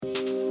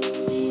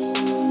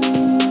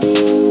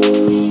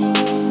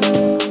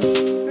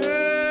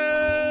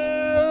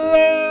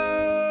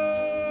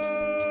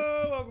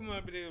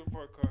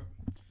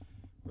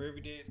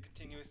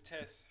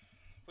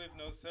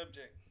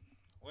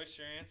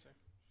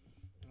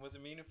Was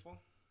it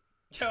meaningful?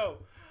 Yo,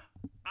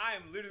 I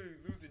am literally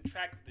losing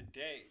track of the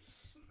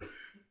days.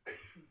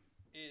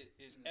 It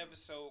is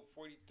episode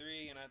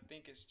 43, and I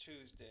think it's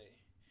Tuesday.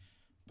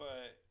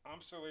 But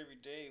I'm so every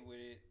day with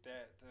it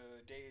that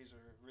the days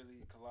are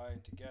really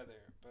colliding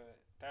together. But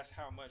that's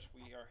how much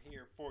we are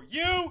here for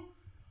you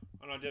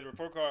on our daily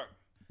report card.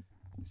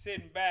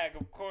 Sitting back,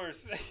 of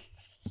course.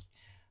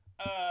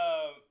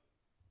 uh,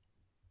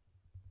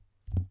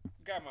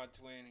 got my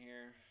twin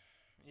here.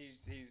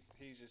 He's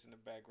just in the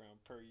background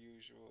per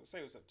usual.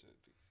 Say what's up to the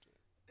people.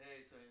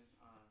 Hey, Twin.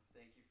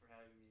 Thank you for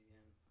having me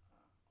again.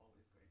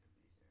 Always great to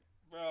be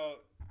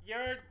Bro,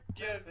 you're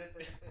just here.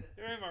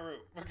 you're in my room.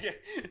 Okay.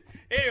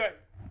 Anyway,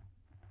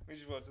 we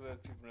just want to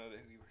let people know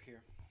that we were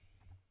here.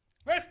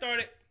 Let's start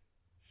it.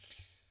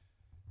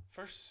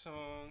 First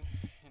song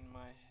in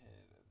my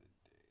head of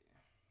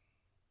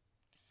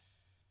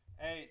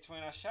the day. Hey,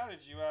 twin, I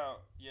shouted you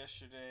out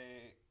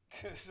yesterday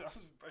because I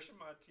was brushing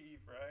my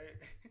teeth,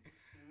 right?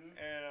 Mm-hmm.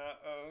 And I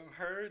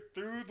heard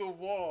through the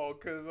wall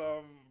because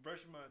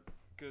brushing my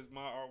because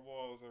our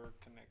walls are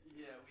connected.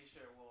 Yeah, we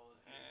share walls.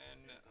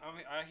 And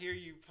I hear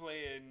you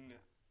playing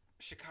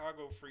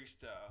Chicago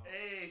freestyle.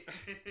 Hey.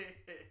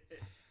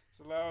 It's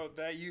loud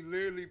that you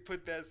literally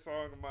put that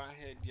song in my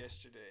head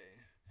yesterday.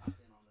 I've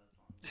been on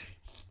that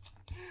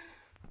song.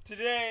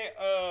 Today,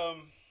 I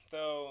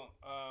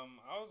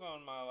was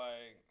on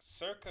my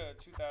circa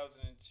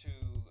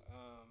 2002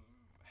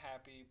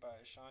 "Happy" by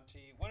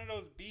Ashanti. One of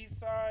those B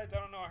sides. I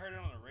don't know. I heard it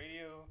on the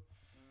radio,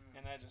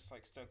 and that just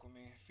stuck with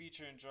me.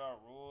 Featuring Ja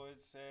Rule,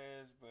 it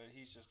says, but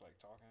he's just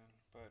talking.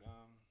 But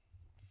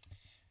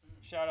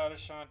shout out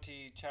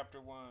Ashanti,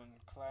 Chapter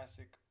 1,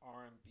 classic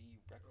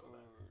R&B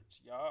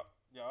records. Yup.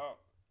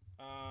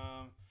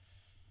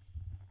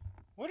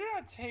 What did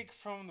I take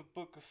from the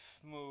Book of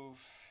Smooth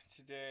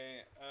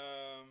today?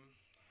 I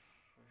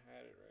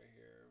had it right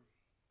here.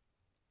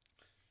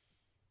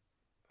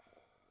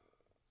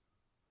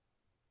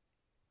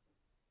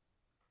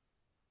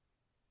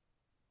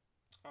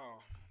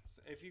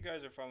 So if you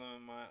guys are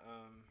following my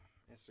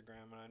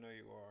Instagram, and I know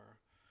you are,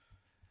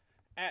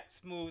 at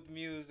Smooth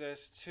Muse,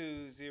 that's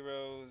 2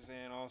 zeros,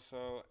 and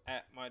also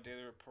at my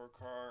daily report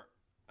card.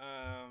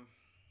 I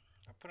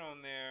put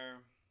on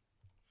there,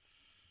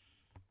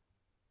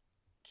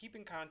 keep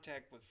in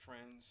contact with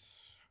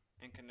friends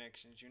and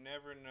connections. You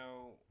never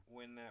know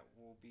when that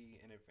will be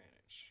an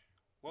advantage.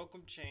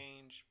 Welcome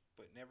change,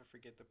 but never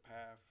forget the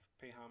path.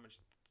 Pay homage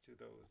to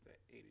those that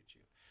aided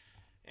you.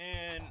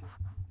 And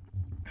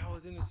I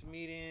was in this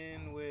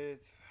meeting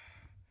with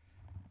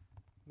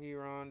me,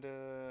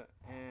 Rhonda,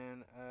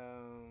 and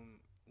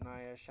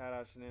Naya. Shout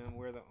out to them.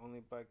 We're the only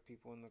black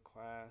people in the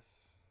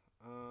class.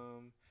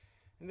 And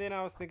then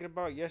I was thinking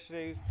about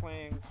yesterday. I was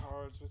playing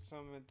cards with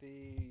some of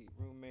the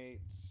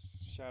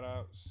roommates. Shout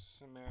out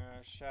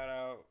Samara. Shout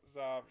out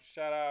Zob.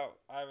 Shout out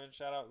Ivan.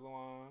 Shout out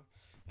Luan.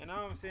 And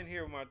now I'm sitting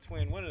here with my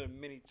twin one of the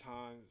many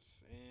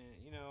times. And,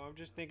 I'm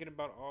just thinking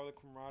about all the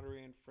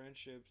camaraderie and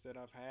friendships that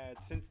I've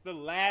had since the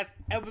last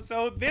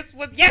episode. This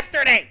was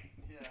yesterday.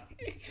 Yeah.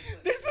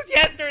 This was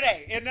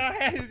yesterday. And you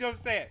know what I'm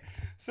saying?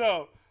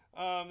 So,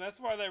 that's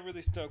why that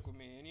really stuck with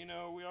me. And,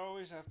 we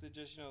always have to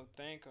just,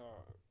 thank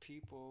our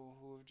people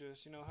who have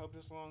just, helped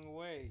us along the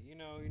way. You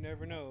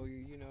never know.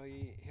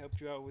 He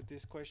helped you out with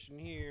this question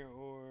here,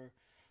 or,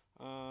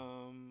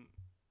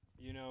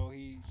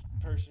 he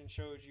person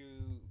showed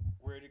you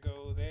where to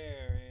go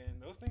there,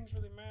 and those things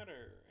really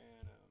matter.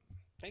 And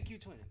thank you,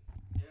 twin.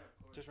 Yeah, of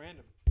course. Just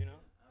random, Yeah,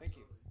 Thank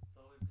you. It's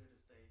always good to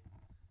stay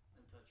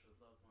in touch with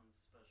loved ones,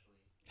 especially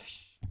in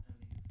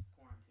these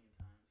quarantine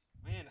times.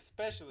 Man,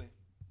 especially.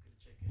 It's good to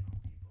check in on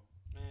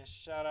people. Man,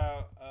 shout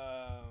out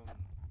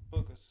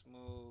Book of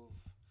Smooth,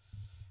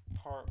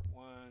 Part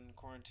 1,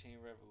 Quarantine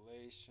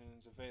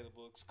Revelations,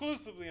 available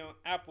exclusively on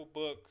Apple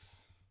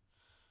Books.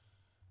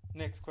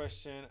 Next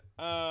question.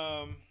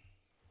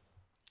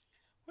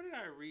 What did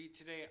I read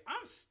today?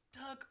 I'm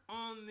stuck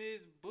on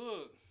this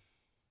book.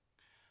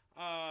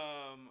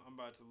 I'm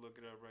about to look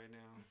it up right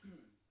now.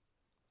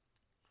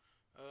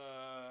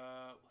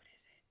 What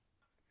is it?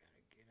 I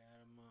gotta get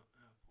out of my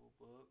Apple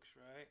Books,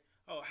 right?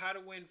 Oh, How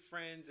to Win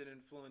Friends and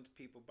Influence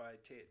People by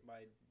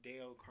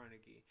Dale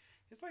Carnegie.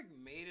 It's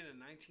made in the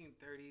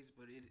 1930s,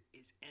 but it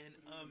is an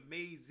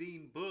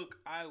amazing book.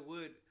 I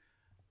would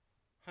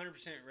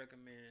 100%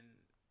 recommend.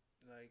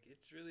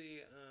 It's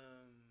really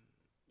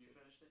You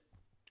finished it?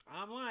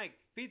 I'm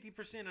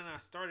 50%, and I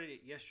started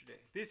it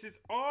yesterday. This is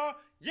all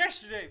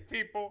yesterday,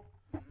 people.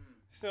 Mm-hmm.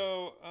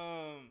 So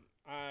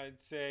I'd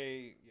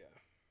say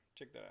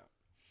check that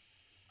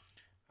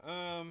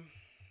out.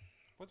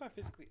 Was I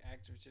physically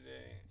active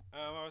today?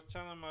 I was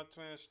telling my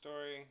twin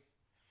story.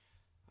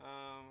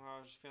 I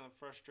was just feeling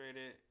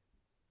frustrated,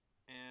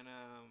 and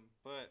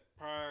but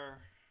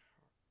prior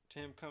to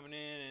him coming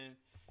in, and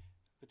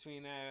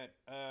between that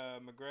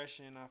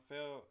aggression I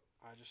felt,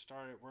 I just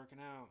started working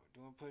out,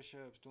 doing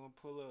push-ups, doing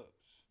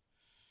pull-ups,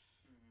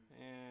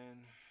 and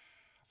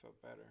I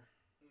felt better.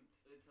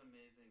 It's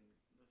amazing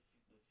the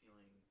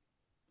feeling,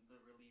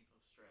 the relief of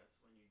stress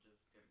when you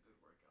just get a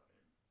good workout in.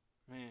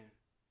 Man,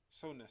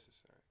 so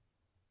necessary.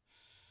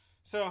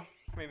 So,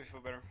 made me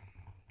feel better.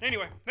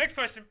 Anyway, next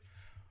question.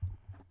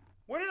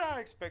 What did I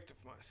expect of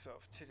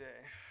myself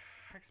today?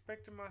 I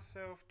expected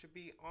myself to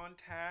be on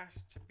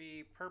task, to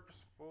be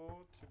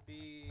purposeful, to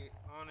be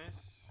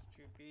honest,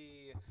 to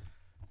be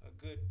a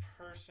good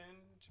person,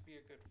 to be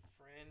a good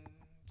friend,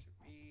 to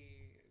be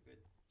a good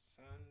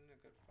son,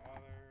 a good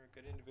father, a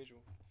good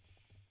individual.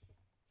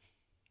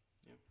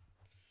 Yeah,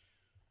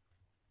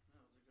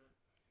 That was a good.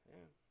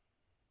 yeah.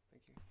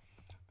 Thank you.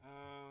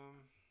 Um,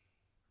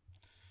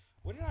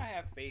 what did I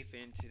have faith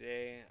in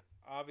today?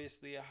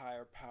 Obviously, a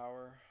higher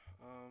power.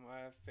 I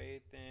have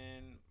faith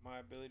in my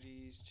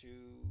abilities to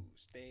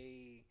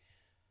stay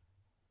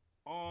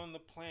on the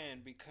plan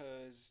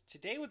because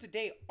today was a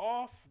day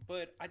off,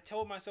 but I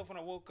told myself when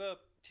I woke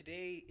up,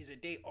 today is a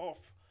day off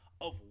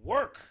of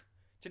work.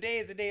 Today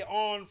is a day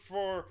on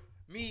for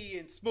me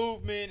and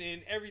Smoothman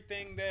and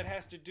everything that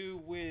has to do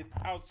with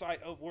outside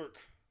of work.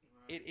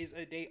 Right. It is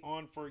a day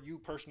on for you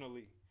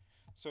personally.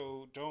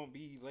 So don't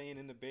be laying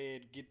in the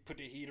bed, put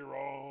the heater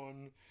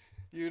on,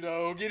 get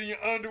in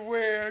your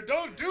underwear.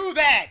 Don't do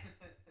that.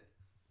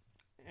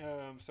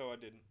 So I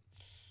didn't,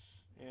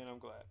 and I'm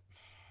glad.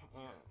 You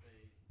Uh, gotta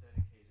stay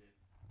dedicated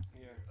to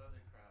yeah, your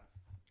other craft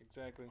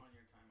exactly, on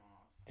your time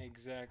off.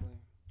 exactly.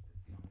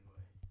 It's the only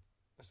way.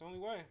 That's the only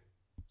way.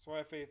 That's why I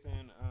have faith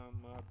in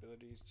my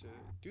abilities to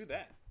do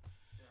that.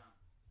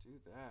 Yeah. Do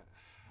that.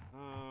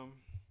 Um,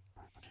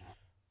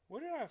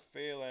 what did I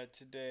fail at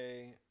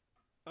today?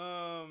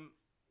 Um,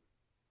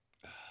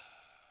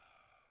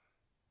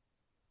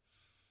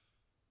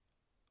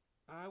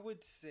 I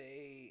would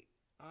say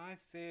I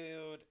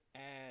failed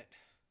at.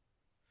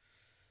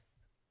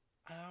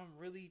 I'm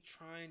really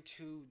trying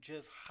to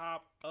just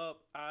hop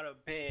up out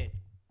of bed.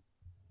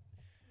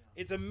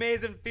 Yeah. It's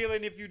amazing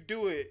feeling if you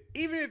do it.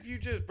 Even if you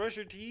just brush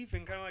your teeth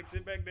and kind of like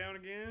sit back down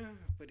again.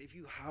 But if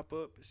you hop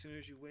up as soon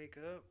as you wake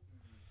up,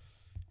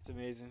 it's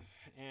amazing.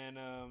 And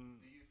Do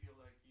you feel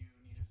like you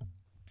need to?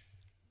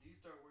 Do you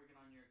start working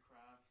on your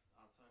craft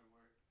outside of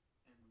work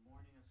in the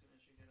morning as soon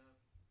as you get up,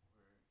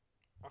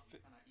 or I you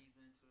fi- kind of ease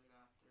into it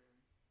after?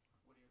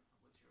 What do you?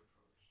 What's your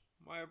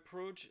approach? my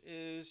approach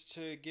is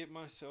to get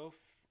myself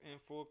in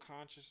full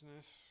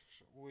consciousness,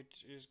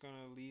 which is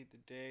gonna lead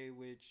the day,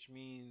 which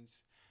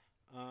means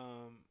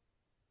um,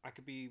 I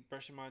could be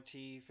brushing my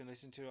teeth and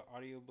listening to an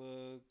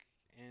audiobook,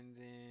 and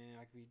then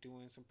I could be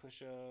doing some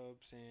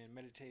push-ups and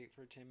meditate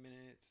for 10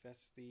 minutes.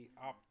 That's the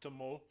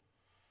optimal,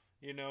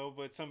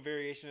 but some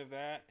variation of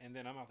that, and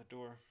then I'm out the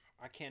door.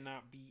 I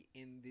cannot be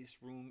in this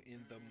room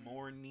in the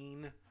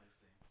morning. I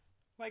see.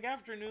 Like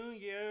afternoon,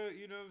 yeah,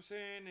 you know what I'm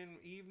saying, and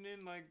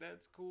evening, like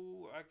that's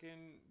cool. I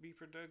can be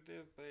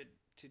productive, but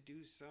to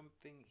do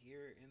something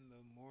here in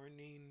the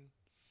morning,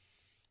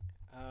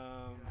 You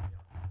um, gotta be out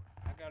the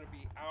door. I gotta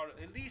be out,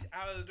 at least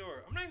out of the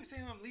door. I'm not even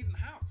saying I'm leaving the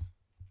house.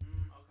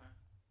 Okay.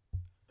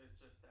 It's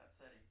just that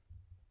setting,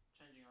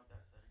 changing out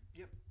that setting.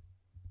 Yep,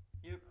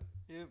 yep,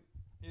 Got it. yep,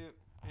 yep.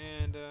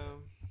 And That's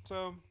good.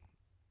 so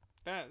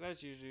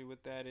that's usually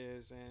what that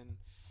is, and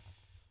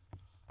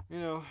you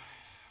know,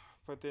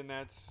 but then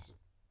that's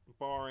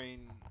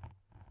barring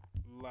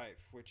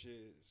life, which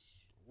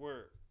is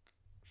work,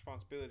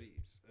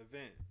 responsibilities,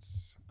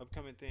 events,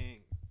 upcoming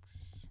things,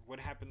 what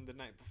happened the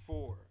night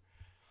before,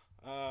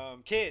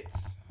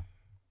 kids,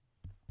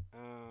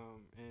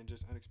 and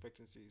just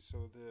unexpectancies.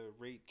 So the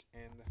rate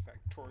and the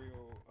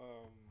factorial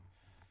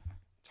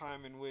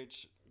time in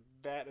which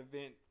that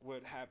event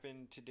would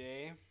happen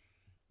today.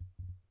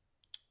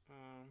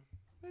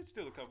 There's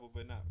still a couple,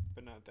 but not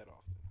that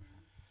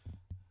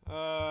often.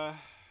 Uh,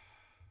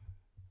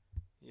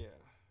 yeah.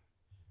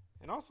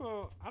 And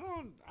also,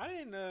 I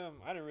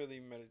didn't really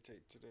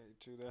meditate today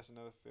too. That's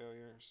another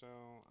failure. So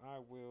I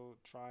will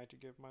try to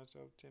give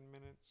myself 10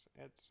 minutes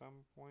at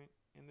some point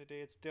in the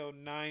day. It's still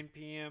 9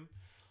 p.m.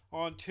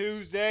 on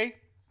Tuesday.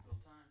 Still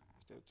time.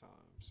 Still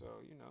time. So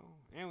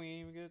and we didn't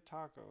even get a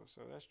taco.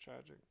 So that's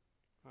tragic.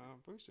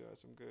 But we still had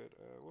some good.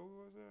 What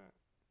was that?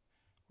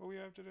 What we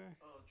have today?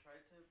 Oh,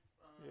 tri-tip.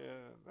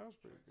 Yeah, that was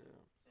pretty Tri-tip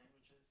good.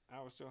 sandwiches.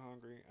 I was still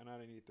hungry and I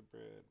didn't eat the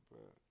bread,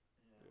 but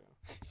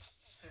Yeah.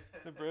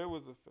 yeah. The bread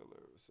was the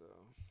filler. So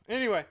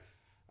anyway,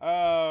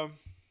 um,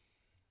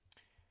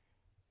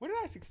 what did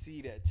I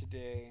succeed at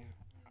today?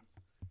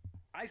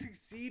 I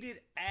succeeded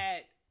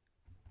at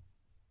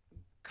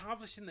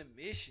accomplishing the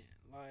mission.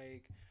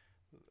 Like,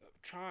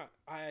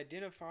 I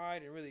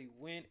identified and really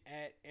went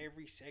at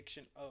every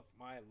section of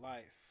my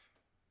life,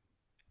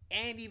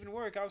 and even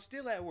work. I was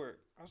still at work.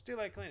 I was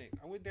still at clinic.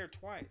 I went there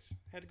twice.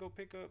 Had to go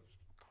pick up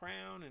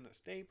crown and a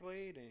stay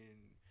plate and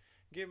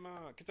get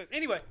my consent.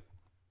 Anyway,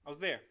 I was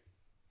there.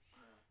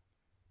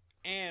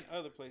 And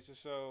other places.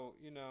 So,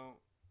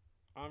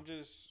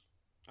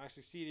 I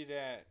succeeded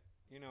at,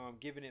 I'm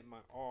giving it my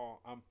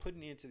all. I'm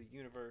putting into the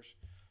universe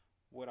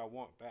what I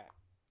want back.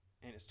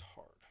 And it's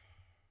hard.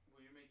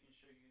 Well, you're making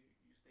sure you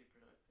stay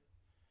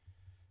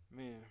productive.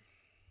 Man,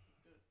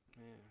 That's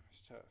good.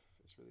 it's tough.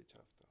 It's really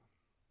tough, though.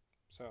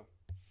 So,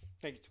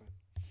 thank you, Twin.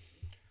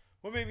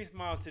 What made me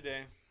smile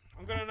today?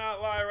 I'm gonna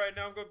not lie right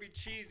now. I'm gonna be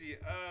cheesy.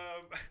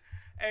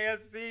 Hey, I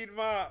seen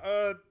my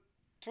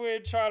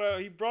Twin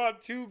he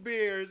brought 2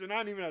 beers and I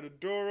didn't even have the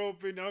door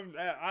open.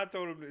 I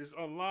told him it's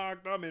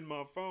unlocked. I'm in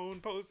my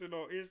phone, posting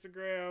on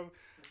Instagram,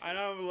 and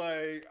I'm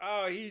like,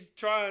 oh, he's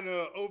trying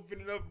to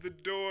open up the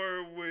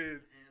door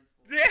with,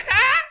 yeah,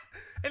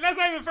 and that's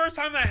not even the first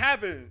time that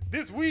happened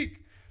this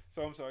week.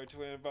 So I'm sorry,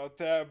 twin, about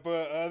that,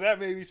 but that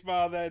made me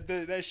smile.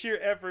 That sheer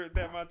effort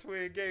that my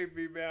twin gave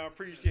me, man, I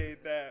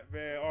appreciate that,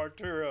 man,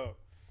 Arturo.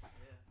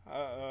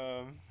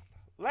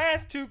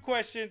 Last 2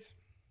 questions.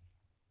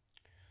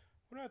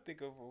 What do I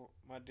think of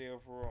my day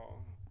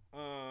overall?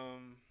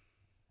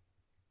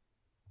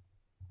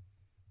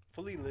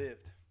 Fully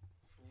lived.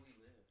 Fully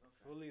lived.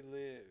 Okay. Fully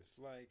lived.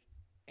 Like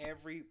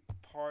every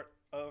part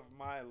of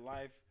my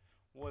life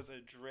was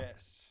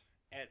addressed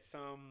at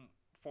some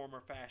form or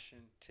fashion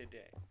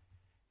today,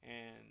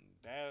 and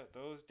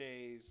those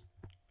days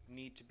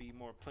need to be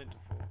more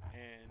plentiful.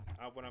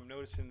 And what I'm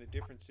noticing the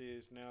difference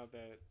is now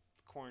that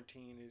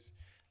quarantine is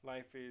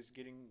life is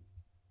getting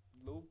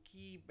low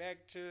key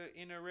back to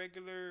in a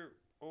regular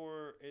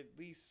or at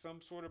least some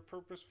sort of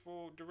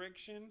purposeful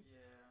direction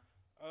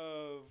Yeah.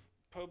 of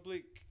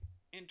public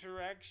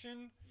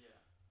interaction.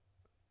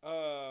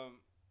 Yeah.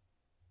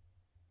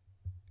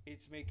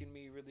 It's making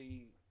me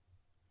really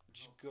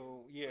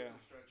go, Put yeah, some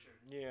structure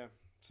yeah.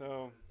 So,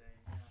 into the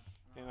day.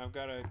 Yeah. and I've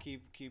got to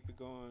keep it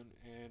going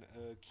and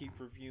keep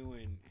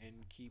reviewing and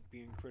keep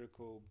being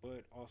critical,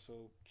 but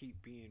also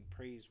keep being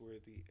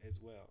praiseworthy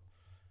as well.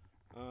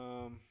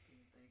 Um,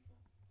 Being thankful.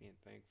 Being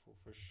thankful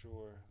for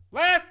sure.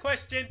 Last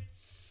question.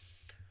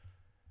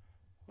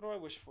 What do I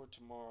wish for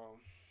tomorrow?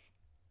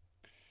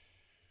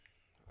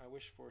 I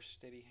wish for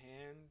steady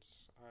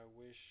hands. I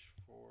wish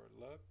for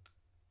luck.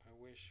 I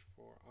wish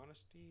for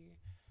honesty.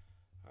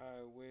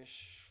 I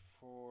wish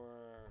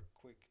for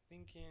quick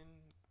thinking.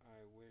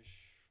 I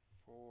wish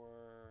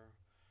for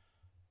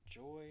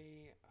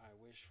joy. I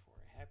wish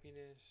for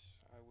happiness.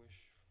 I wish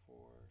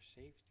for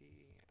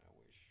safety. I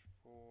wish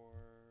for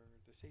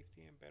the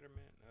safety and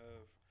betterment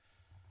of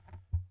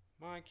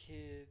my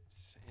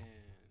kids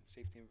and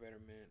safety and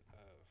betterment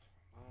of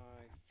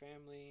my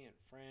family and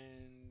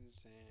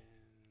friends and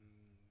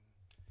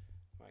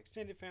my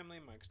extended family,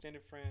 my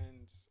extended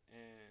friends,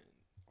 and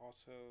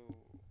also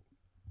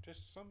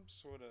just some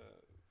sort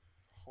of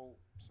hope,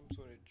 some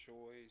sort of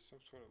joy, some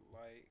sort of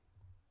light,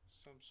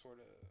 some sort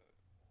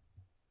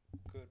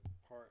of good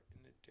part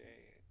in the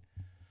day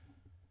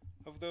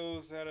of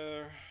those that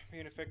are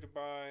being affected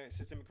by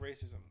systemic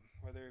racism,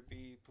 whether it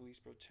be police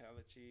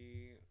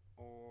brutality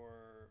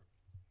or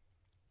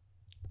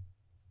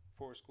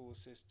poor school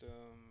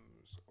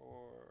systems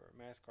or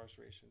mass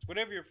incarcerations,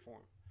 whatever your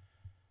form.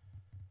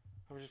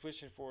 I'm just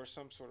wishing for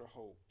some sort of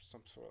hope,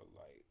 some sort of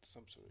light,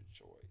 some sort of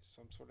joy,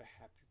 some sort of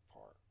happy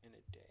part in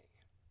a day.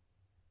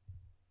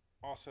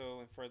 Also,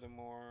 and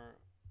furthermore,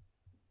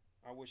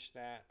 I wish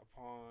that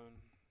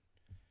upon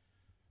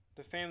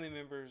the family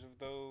members of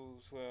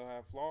those who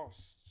have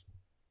lost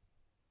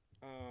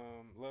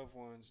loved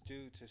ones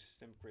due to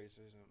systemic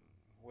racism,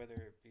 whether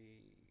it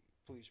be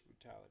police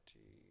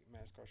brutality,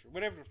 mass incarceration,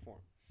 whatever the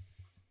form.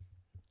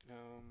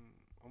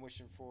 I'm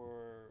wishing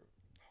for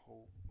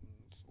hope and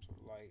some sort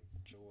of light,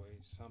 joy,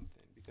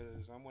 something,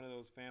 because I'm one of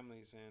those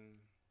families,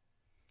 and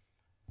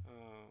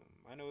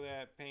I know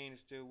that pain is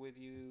still with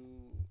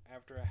you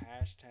after a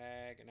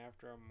hashtag and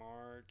after a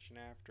march and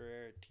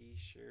after a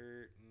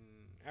T-shirt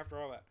and after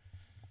all that.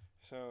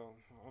 So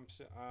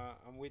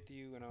I'm with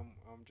you, and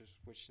I'm just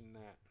wishing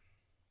that.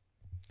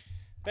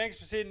 Thanks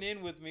for sitting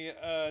in with me,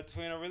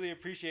 twin. I really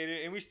appreciate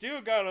it. And we still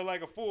got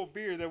like a full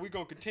beer that we're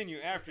gonna continue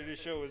after this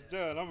show is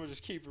done. I'm gonna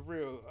just keep it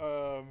real.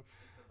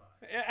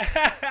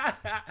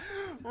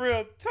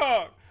 Real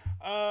talk.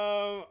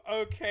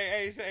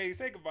 Okay, hey,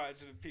 say goodbye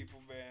to the people,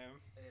 man.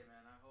 Hey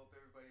man, I hope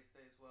everybody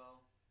stays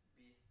well.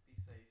 Be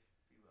safe,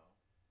 be well,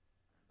 and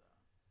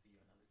see you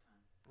another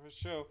time. For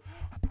sure.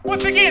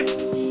 Once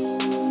again.